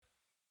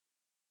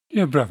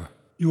Dear brother,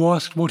 you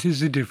asked what is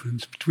the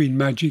difference between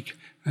magic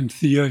and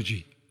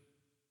theurgy.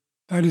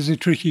 That is a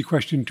tricky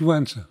question to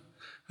answer,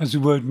 as the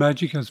word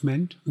magic has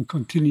meant and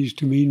continues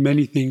to mean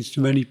many things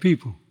to many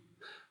people,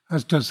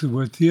 as does the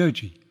word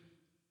theurgy.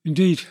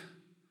 Indeed,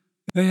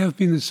 they have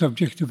been the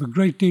subject of a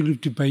great deal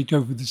of debate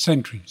over the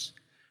centuries,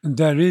 and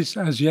there is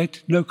as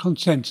yet no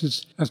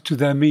consensus as to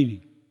their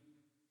meaning.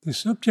 The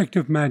subject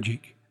of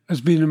magic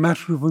has been a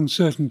matter of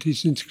uncertainty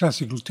since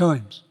classical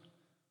times.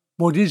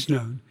 What is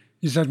known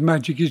is that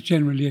magic is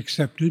generally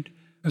accepted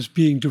as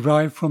being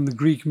derived from the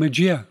Greek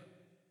magia,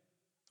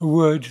 a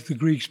word the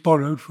Greeks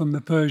borrowed from the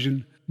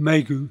Persian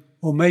magu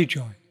or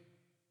magi,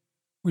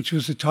 which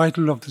was the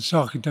title of the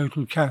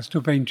sacerdotal caste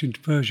of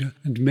ancient Persia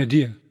and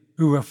Media,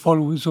 who were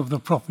followers of the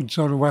prophet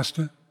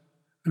Zoroaster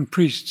and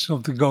priests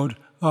of the god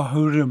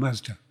Ahura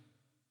Mazda.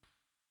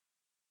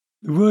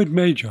 The word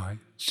magi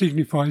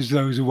signifies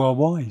those who are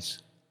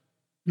wise,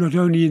 not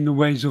only in the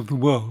ways of the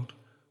world,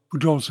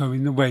 but also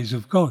in the ways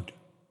of God.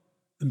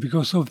 And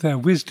because of their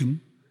wisdom,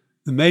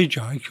 the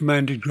magi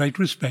commanded great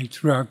respect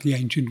throughout the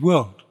ancient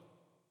world.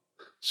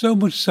 So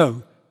much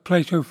so,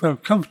 Plato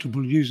felt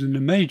comfortable using the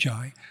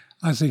magi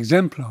as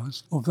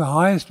exemplars of the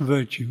highest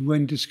virtue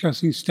when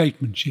discussing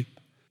statesmanship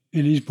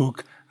in his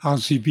book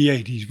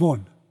Alcibiades I,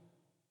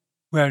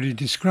 where he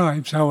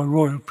describes how a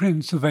royal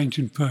prince of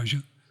ancient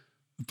Persia,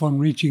 upon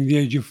reaching the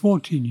age of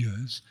 14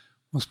 years,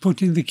 was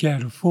put in the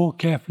care of 4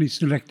 carefully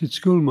selected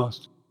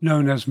schoolmasters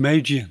known as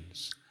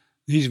Magians.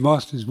 These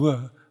masters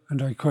were,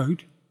 and I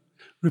quote,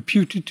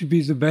 reputed to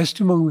be the best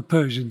among the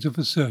Persians of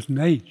a certain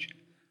age,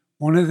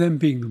 one of them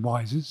being the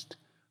wisest,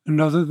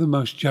 another the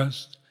most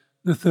just,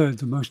 the third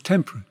the most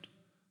temperate,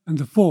 and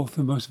the fourth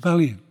the most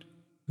valiant.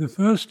 The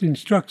first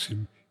instructs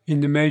him in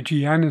the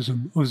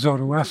Magianism of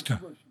Zoroaster,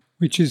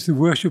 which is the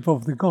worship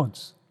of the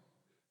gods,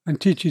 and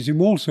teaches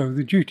him also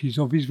the duties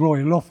of his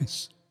royal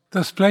office.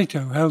 Thus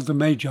Plato held the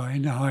Magi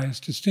in the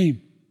highest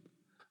esteem,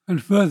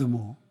 and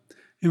furthermore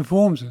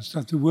informs us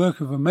that the work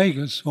of a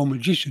magus or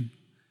magician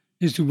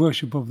is the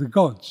worship of the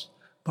gods,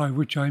 by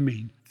which I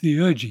mean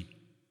theurgy.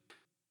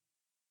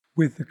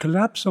 With the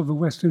collapse of the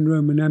Western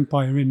Roman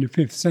Empire in the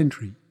 5th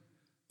century,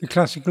 the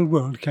classical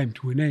world came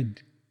to an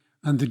end,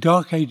 and the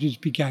Dark Ages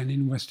began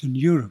in Western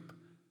Europe,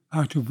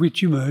 out of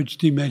which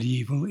emerged the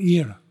medieval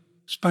era,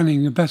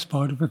 spanning the best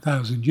part of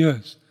 1,000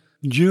 years,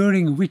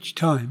 during which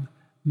time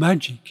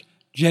magic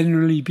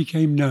generally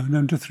became known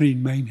under 3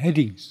 main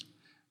headings: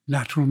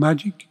 natural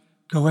magic,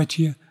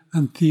 goetia,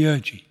 and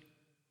theurgy.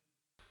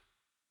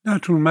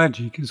 Natural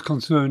magic is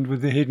concerned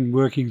with the hidden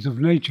workings of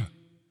nature,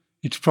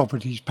 its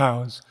properties,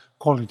 powers,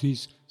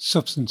 qualities,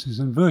 substances,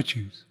 and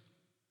virtues.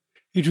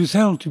 It was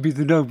held to be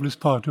the noblest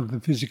part of the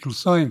physical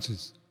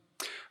sciences,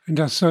 and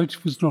as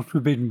such was not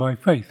forbidden by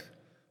faith,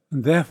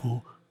 and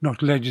therefore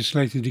not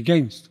legislated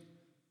against.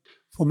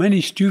 For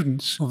many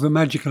students of the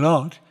magical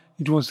art,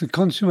 it was the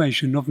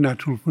consummation of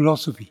natural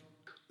philosophy.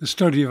 The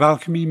study of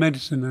alchemy,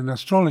 medicine, and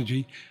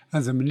astrology,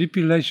 and the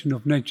manipulation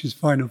of nature's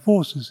finer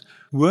forces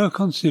were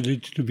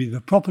considered to be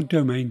the proper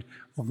domain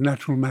of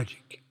natural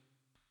magic.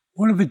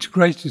 One of its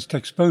greatest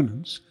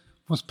exponents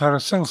was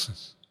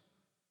Paracelsus,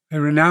 a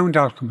renowned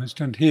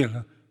alchemist and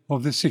healer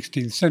of the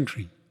 16th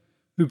century,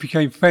 who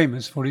became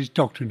famous for his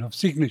doctrine of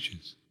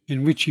signatures,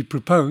 in which he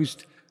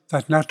proposed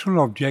that natural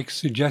objects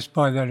suggest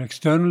by their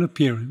external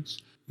appearance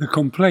the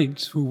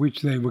complaints for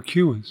which they were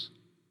cures.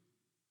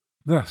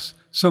 Thus,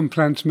 some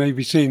plants may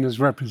be seen as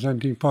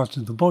representing parts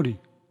of the body,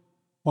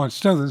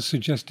 whilst others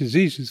suggest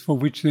diseases for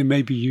which they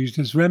may be used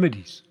as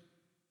remedies.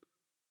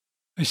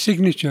 A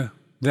signature,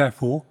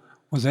 therefore,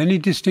 was any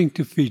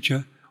distinctive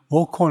feature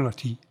or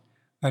quality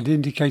that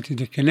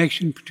indicated a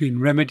connection between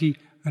remedy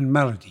and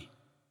malady.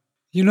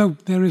 You know,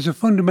 there is a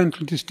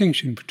fundamental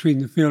distinction between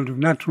the field of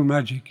natural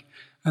magic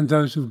and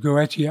those of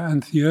goetia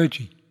and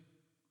theurgy.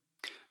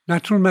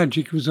 Natural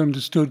magic was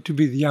understood to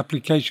be the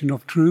application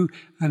of true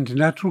and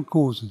natural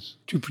causes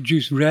to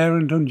produce rare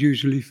and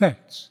unusual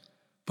effects,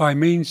 by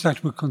means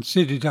that were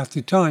considered at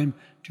the time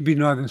to be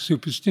neither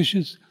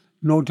superstitious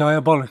nor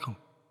diabolical.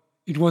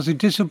 It was a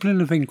discipline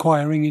of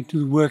inquiring into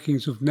the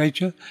workings of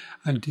nature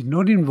and did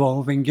not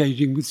involve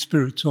engaging with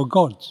spirits or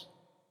gods.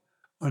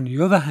 On the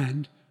other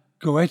hand,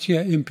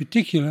 goetia in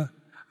particular,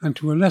 and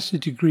to a lesser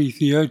degree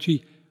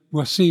theurgy,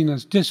 were seen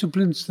as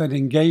disciplines that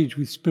engage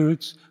with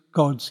spirits,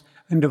 gods,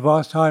 and a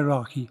vast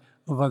hierarchy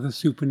of other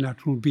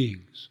supernatural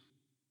beings.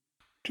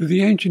 To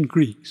the ancient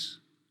Greeks,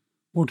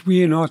 what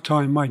we in our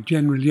time might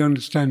generally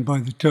understand by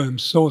the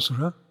terms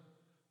sorcerer,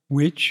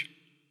 witch,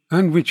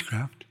 and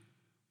witchcraft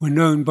were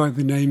known by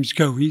the names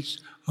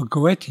goes or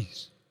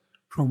goetes,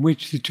 from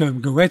which the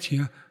term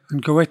goetia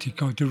and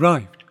goetic are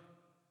derived.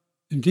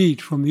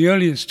 Indeed, from the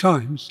earliest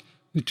times,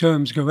 the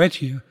terms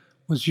goetia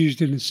was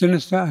used in a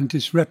sinister and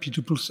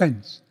disreputable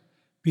sense,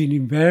 being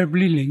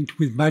invariably linked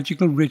with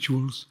magical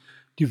rituals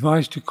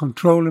devised to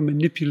control and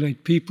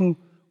manipulate people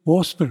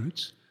or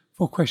spirits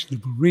for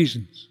questionable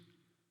reasons,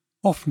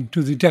 often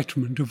to the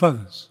detriment of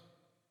others.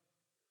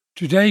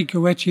 Today,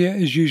 goetia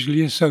is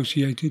usually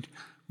associated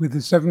with the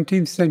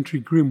 17th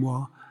century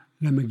grimoire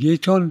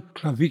Lemegethon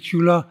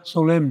Clavicula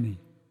Solemni,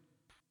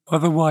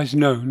 otherwise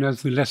known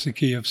as the Lesser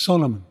Key of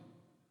Solomon,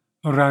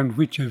 around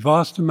which a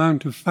vast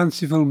amount of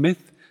fanciful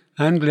myth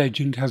and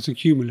legend has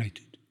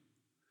accumulated.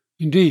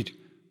 Indeed,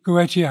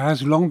 Goetia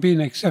has long been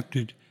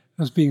accepted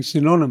as being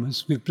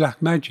synonymous with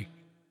black magic.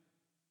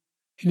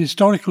 In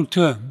historical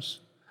terms,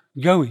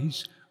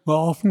 Goees were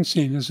often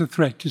seen as a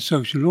threat to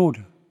social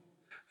order,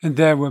 and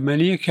there were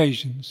many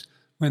occasions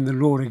when the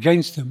law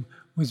against them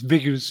was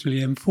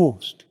vigorously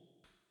enforced,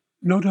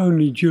 not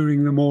only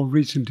during the more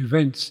recent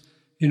events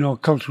in our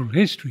cultural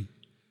history,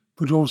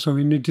 but also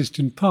in the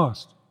distant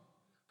past.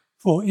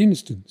 For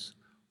instance,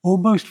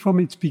 almost from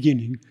its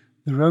beginning,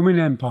 the Roman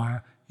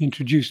Empire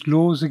introduced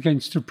laws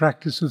against the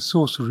practice of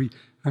sorcery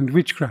and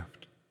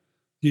witchcraft.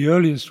 The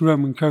earliest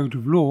Roman code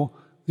of law,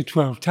 the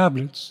 12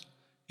 Tablets,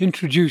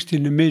 introduced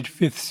in the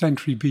mid-5th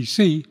century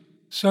BC,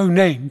 so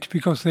named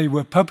because they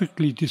were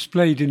publicly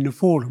displayed in the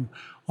Forum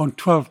on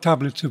 12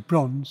 tablets of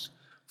bronze,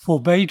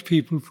 forbade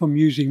people from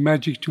using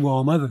magic to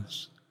harm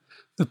others,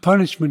 the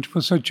punishment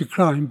for such a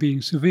crime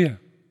being severe.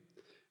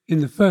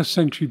 In the 1st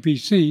century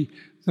BC,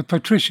 the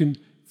patrician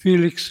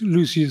Felix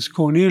Lucius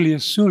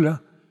Cornelius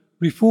Sulla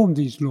reformed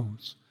these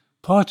laws,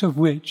 part of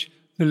which,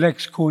 the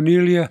Lex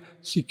Cornelia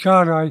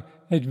Sicarae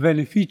et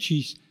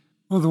Beneficis,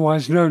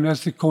 otherwise known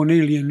as the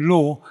Cornelian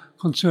Law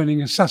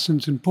concerning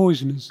assassins and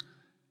poisoners,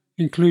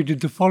 included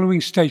the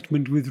following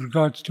statement with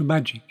regards to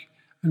magic,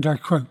 and I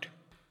quote,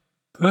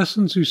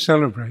 "Persons who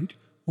celebrate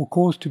or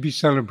cause to be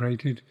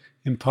celebrated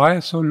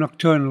impious or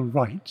nocturnal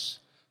rites,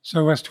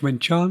 so as to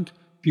enchant,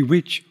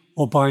 bewitch,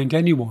 or bind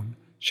anyone,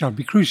 shall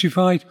be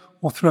crucified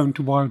or thrown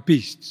to wild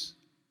beasts.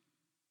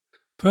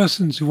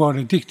 Persons who are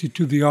addicted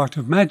to the art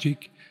of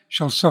magic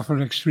shall suffer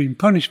extreme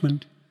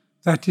punishment,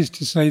 that is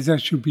to say, they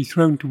shall be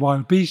thrown to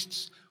wild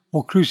beasts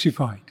or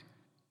crucified.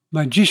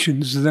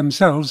 Magicians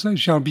themselves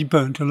shall be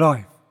burnt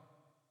alive.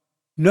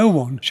 No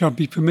one shall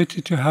be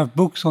permitted to have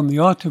books on the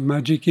art of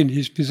magic in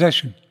his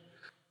possession,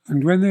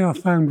 and when they are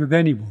found with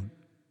anyone,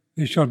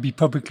 they shall be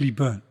publicly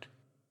burnt.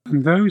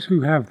 And those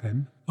who have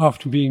them,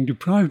 after being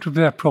deprived of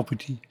their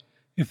property,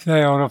 if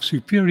they are of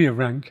superior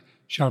rank,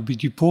 shall be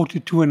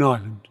deported to an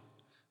island,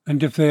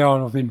 and if they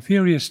are of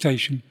inferior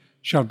station,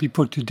 shall be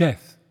put to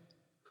death.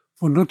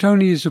 For not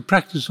only is the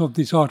practice of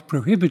this art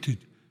prohibited,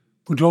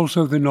 but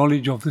also the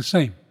knowledge of the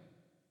same."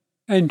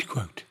 End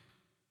quote.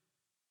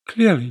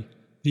 Clearly,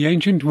 the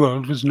ancient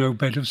world was no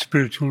bed of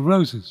spiritual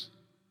roses,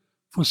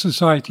 for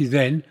society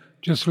then,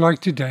 just like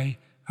today,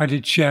 had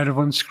its share of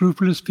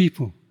unscrupulous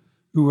people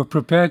who were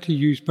prepared to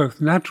use both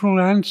natural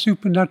and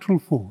supernatural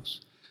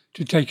force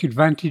to take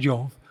advantage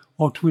of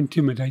or to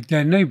intimidate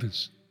their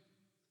neighbours.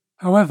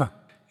 However,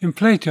 in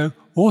Plato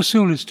or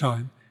Sulla's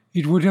time,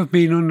 it would have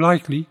been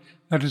unlikely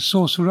that a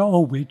sorcerer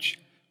or witch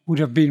would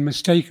have been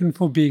mistaken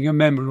for being a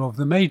member of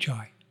the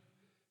Magi,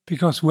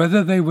 because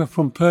whether they were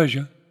from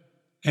Persia,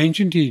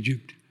 ancient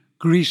Egypt,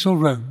 Greece or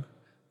Rome,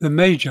 the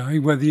Magi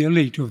were the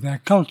elite of their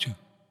culture.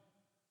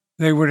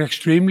 They were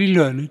extremely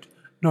learned,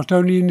 not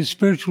only in the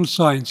spiritual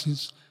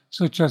sciences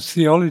such as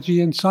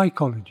theology and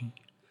psychology,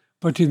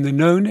 but in the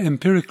known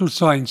empirical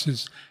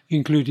sciences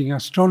including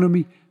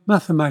astronomy,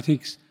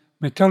 mathematics,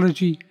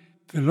 metallurgy,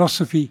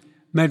 philosophy,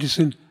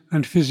 medicine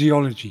and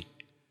physiology,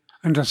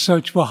 and as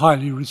such were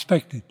highly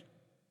respected.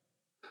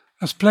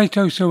 As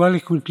Plato so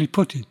eloquently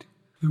put it,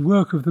 the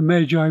work of the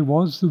Magi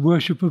was the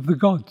worship of the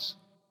gods,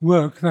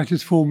 work that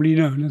is formally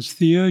known as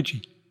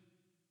Theurgy.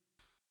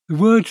 The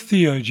word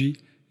Theurgy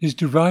is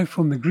derived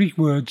from the Greek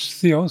words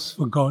theos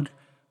for God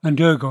and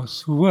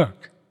ergos for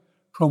work,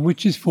 from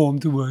which is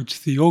formed the words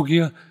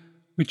theurgia,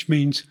 which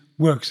means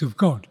works of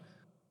God.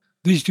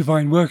 These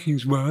divine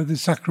workings were the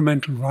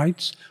sacramental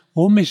rites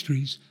or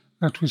mysteries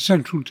that were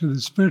central to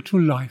the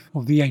spiritual life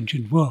of the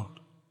ancient world.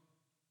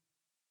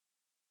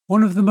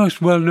 One of the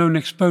most well-known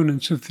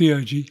exponents of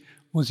Theurgy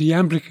was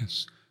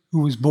Iamblichus, who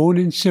was born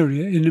in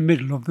Syria in the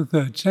middle of the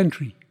 3rd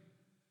century.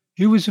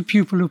 He was a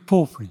pupil of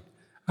Porphyry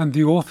and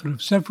the author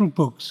of several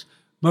books,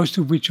 most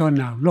of which are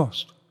now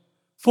lost.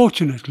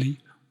 Fortunately,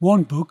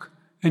 one book,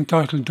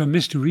 entitled The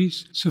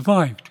Mysteries,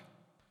 survived.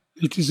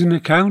 It is an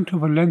account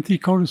of a lengthy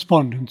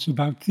correspondence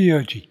about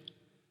Theurgy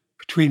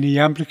between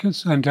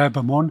Iamblichus and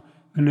Abamon,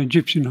 an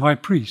Egyptian high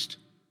priest,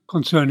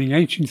 concerning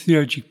ancient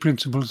theurgic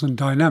principles and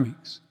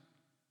dynamics.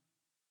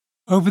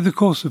 Over the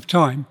course of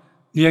time,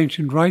 the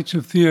ancient rites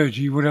of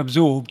Theurgy were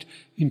absorbed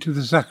into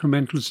the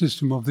sacramental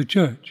system of the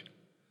Church,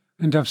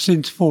 and have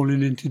since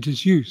fallen into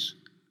disuse,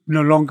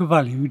 no longer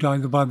valued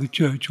either by the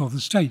Church or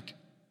the State.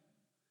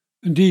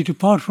 Indeed,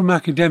 apart from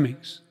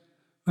academics,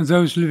 and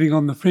those living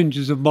on the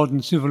fringes of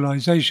modern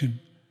civilization,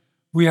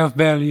 we have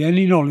barely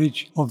any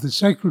knowledge of the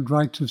sacred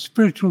rites of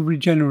spiritual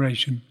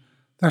regeneration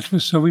that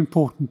was so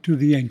important to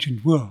the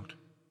ancient world.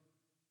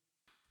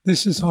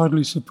 This is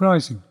hardly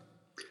surprising,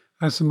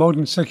 as the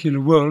modern secular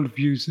world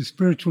views the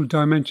spiritual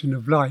dimension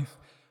of life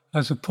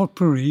as a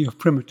potpourri of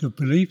primitive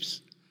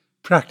beliefs,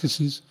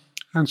 practices,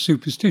 and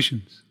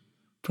superstitions,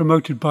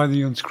 promoted by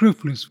the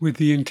unscrupulous with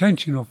the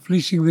intention of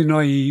fleecing the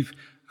naive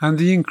and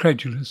the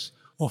incredulous,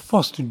 or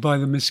fostered by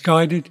the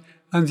misguided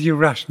and the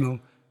irrational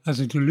as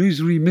a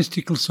delusory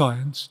mystical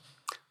science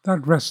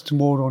that rests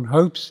more on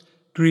hopes,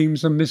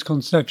 dreams and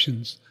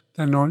misconceptions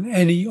than on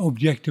any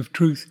objective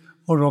truth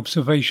or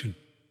observation.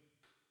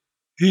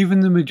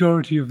 Even the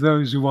majority of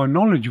those who are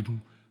knowledgeable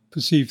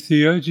perceive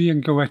Theurgy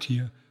and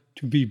Goetia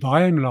to be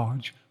by and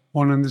large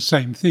one and the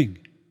same thing,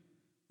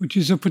 which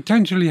is a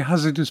potentially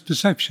hazardous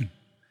perception,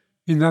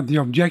 in that the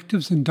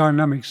objectives and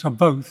dynamics are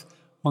both,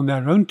 on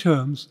their own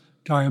terms,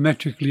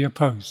 diametrically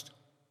opposed.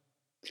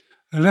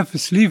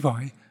 Eliphas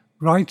Levi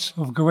writes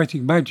of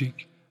Goetic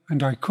magic,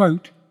 and I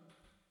quote,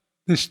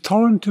 "This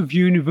torrent of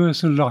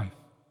universal life,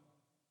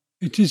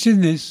 it is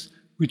in this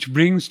which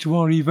brings to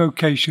our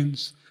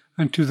evocations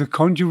and to the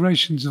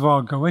conjurations of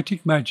our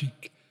Goetic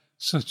magic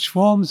such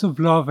swarms of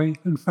larvae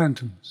and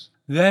phantoms.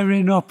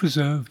 Therein are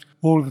preserved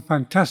all the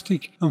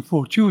fantastic and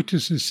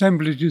fortuitous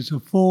assemblages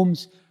of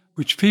forms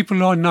which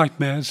people our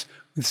nightmares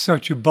with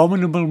such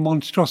abominable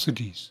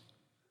monstrosities."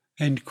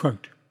 End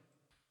quote.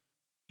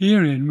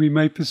 Herein we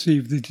may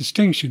perceive the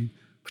distinction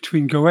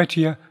between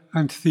Goetia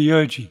and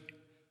Theurgy,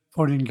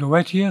 for in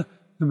Goetia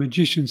the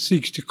magician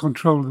seeks to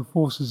control the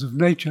forces of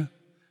nature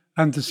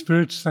and the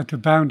spirits that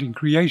abound in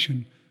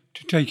creation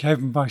to take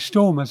heaven by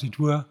storm, as it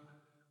were,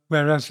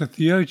 whereas the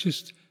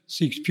Theurgist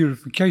seeks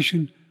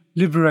purification,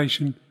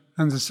 liberation,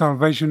 and the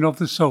salvation of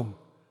the soul,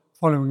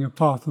 following a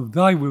path of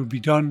thy will be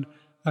done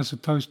as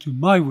opposed to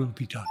my will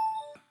be done.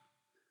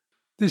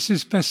 This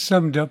is best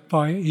summed up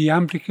by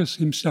Iamblichus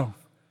himself,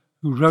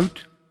 who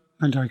wrote,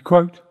 and I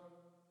quote,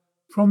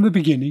 "From the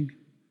beginning,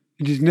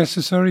 it is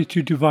necessary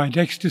to divide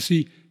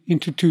ecstasy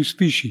into two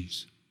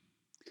species.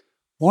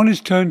 One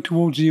is turned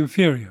towards the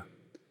inferior,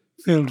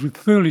 filled with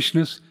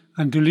foolishness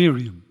and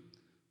delirium,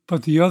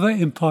 but the other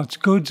imparts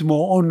goods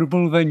more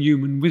honourable than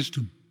human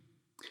wisdom.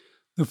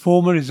 The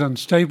former is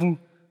unstable,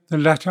 the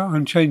latter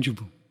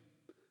unchangeable.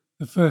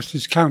 The first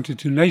is counter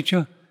to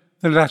nature,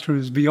 the latter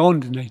is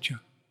beyond nature.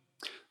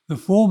 The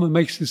former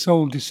makes the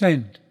soul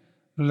descend,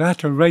 the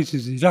latter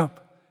raises it up,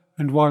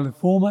 and while the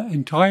former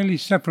entirely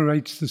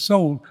separates the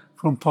soul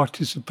from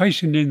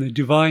participation in the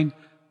divine,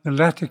 the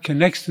latter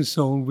connects the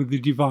soul with the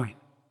divine."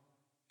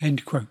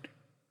 End quote.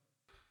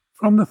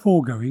 From the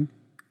foregoing,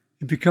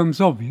 it becomes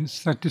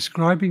obvious that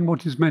describing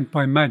what is meant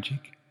by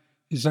magic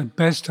is at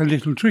best a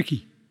little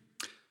tricky.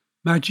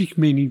 Magic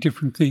meaning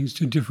different things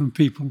to different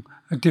people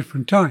at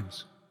different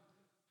times.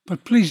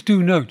 But please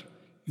do note,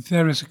 if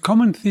there is a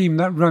common theme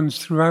that runs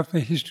throughout the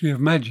history of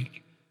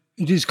magic,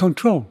 it is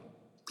control.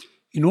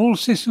 In all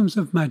systems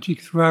of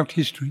magic throughout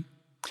history,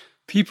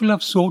 people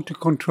have sought to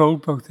control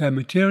both their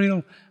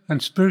material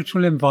and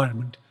spiritual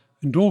environment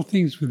and all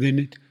things within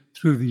it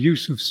through the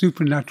use of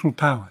supernatural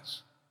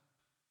powers.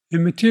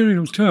 In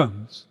material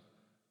terms,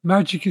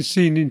 magic is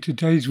seen in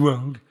today's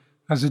world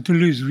as a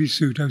delusory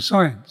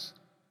pseudoscience.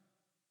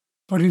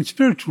 But in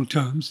spiritual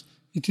terms,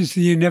 it is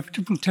the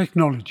inevitable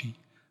technology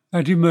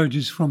that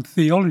emerges from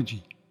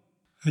theology,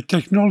 a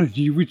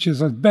technology which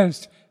is at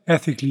best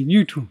ethically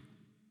neutral.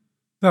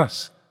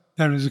 Thus,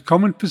 there is a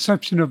common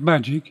perception of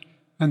magic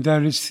and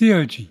there is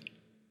theurgy.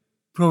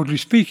 Broadly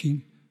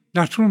speaking,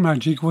 natural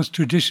magic was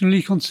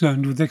traditionally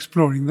concerned with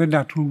exploring the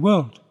natural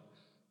world,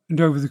 and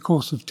over the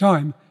course of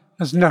time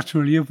has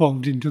naturally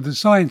evolved into the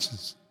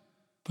sciences.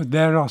 But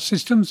there are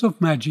systems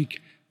of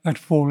magic that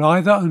fall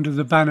either under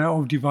the banner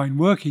of divine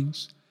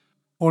workings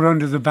or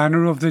under the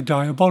banner of the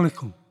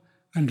diabolical,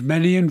 and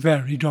many and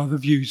varied are the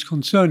views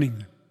concerning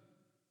them.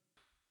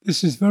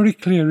 This is very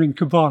clear in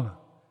Kabbalah,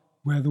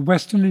 where the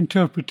Western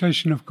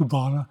interpretation of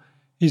Kabbalah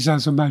is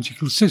as a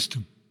magical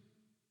system.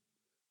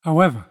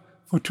 However,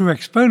 for true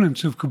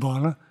exponents of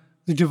Kabbalah,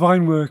 the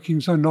divine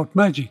workings are not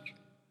magic,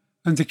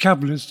 and the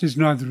Kabbalist is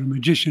neither a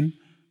magician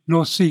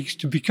nor seeks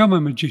to become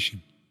a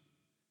magician.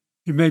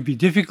 It may be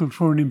difficult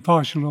for an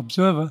impartial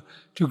observer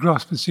to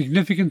grasp the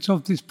significance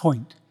of this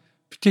point,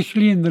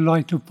 particularly in the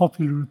light of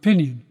popular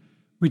opinion,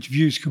 which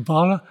views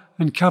Kabbalah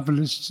and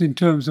Kabbalists in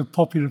terms of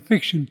popular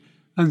fiction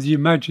and the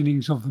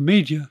imaginings of the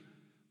media,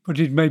 but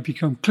it may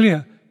become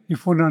clear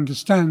if one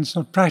understands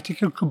that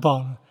practical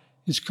Kabbalah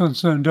is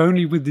concerned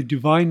only with the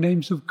divine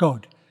names of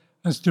God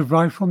as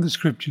derived from the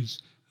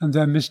scriptures and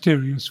their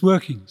mysterious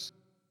workings,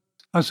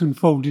 as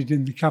unfolded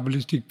in the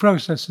Kabbalistic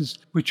processes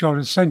which are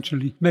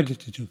essentially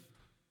meditative.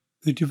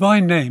 The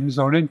divine names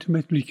are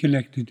intimately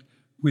connected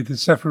with the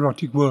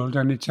Sephirotic world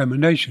and its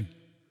emanation.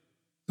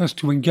 Thus,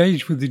 to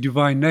engage with the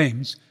divine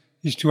names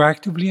is to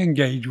actively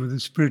engage with the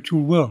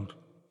spiritual world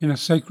in a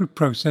sacred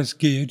process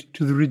geared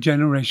to the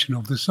regeneration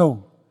of the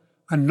soul,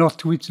 and not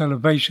to its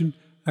elevation,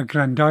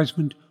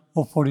 aggrandizement,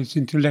 or for its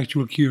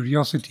intellectual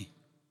curiosity.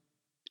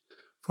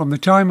 From the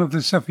time of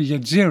the Sefer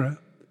Yetzirah,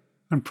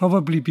 and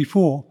probably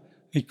before,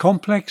 a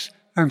complex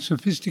and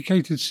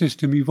sophisticated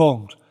system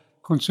evolved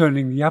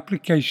concerning the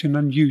application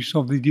and use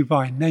of the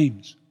divine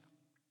names.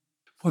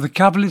 For the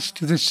Kabbalist,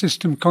 this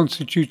system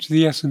constitutes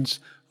the essence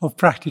of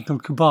practical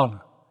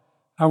Kabbalah.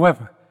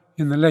 However,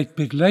 in the late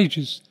Middle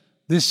Ages,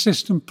 this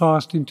system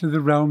passed into the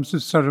realms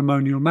of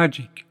ceremonial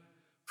magic,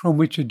 from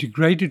which a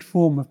degraded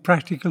form of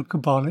practical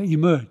Kabbalah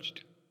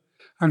emerged,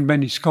 and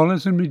many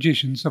scholars and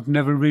magicians have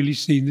never really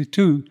seen the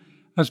two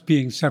as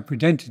being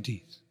separate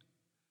entities.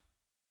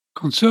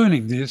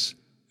 Concerning this,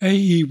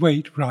 A.E.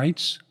 Waite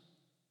writes,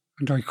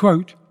 and I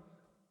quote,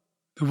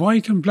 "The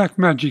white and black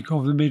magic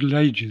of the Middle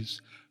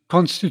Ages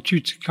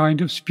constitutes a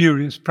kind of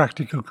spurious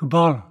practical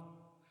Kabbalah,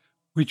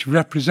 which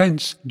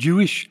represents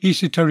Jewish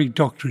esoteric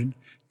doctrine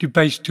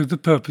debased to the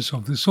purpose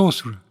of the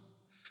sorcerer,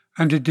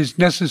 and it is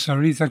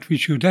necessary that we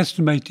should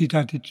estimate it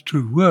at its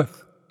true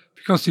worth,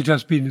 because it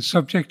has been a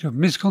subject of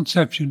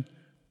misconception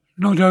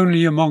not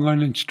only among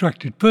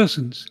uninstructed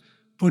persons,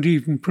 but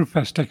even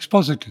professed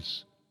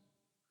expositors.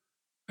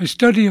 A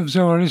study of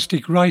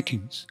Zoharistic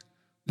writings,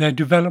 their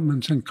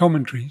developments and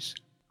commentaries,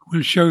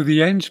 will show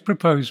the ends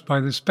proposed by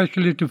the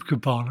speculative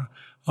Kabbalah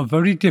are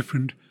very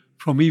different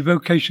from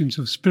evocations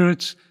of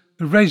spirits,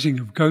 the raising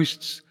of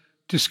ghosts,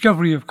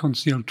 discovery of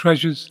concealed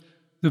treasures,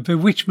 the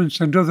bewitchments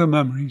and other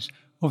memories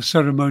of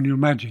ceremonial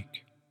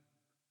magic.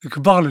 The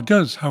Kabbalah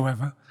does,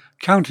 however,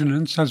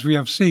 countenance, as we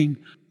have seen,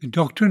 the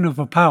doctrine of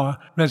a power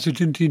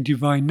resident in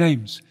divine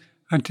names,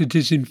 and it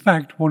is in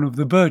fact one of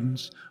the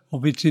burdens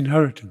of its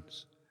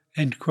inheritance."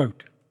 End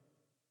quote.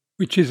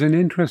 Which is an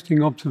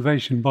interesting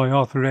observation by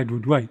Arthur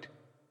Edward Waite,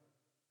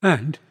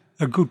 and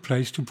a good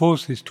place to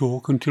pause this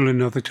talk until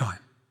another time.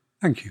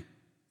 Thank you.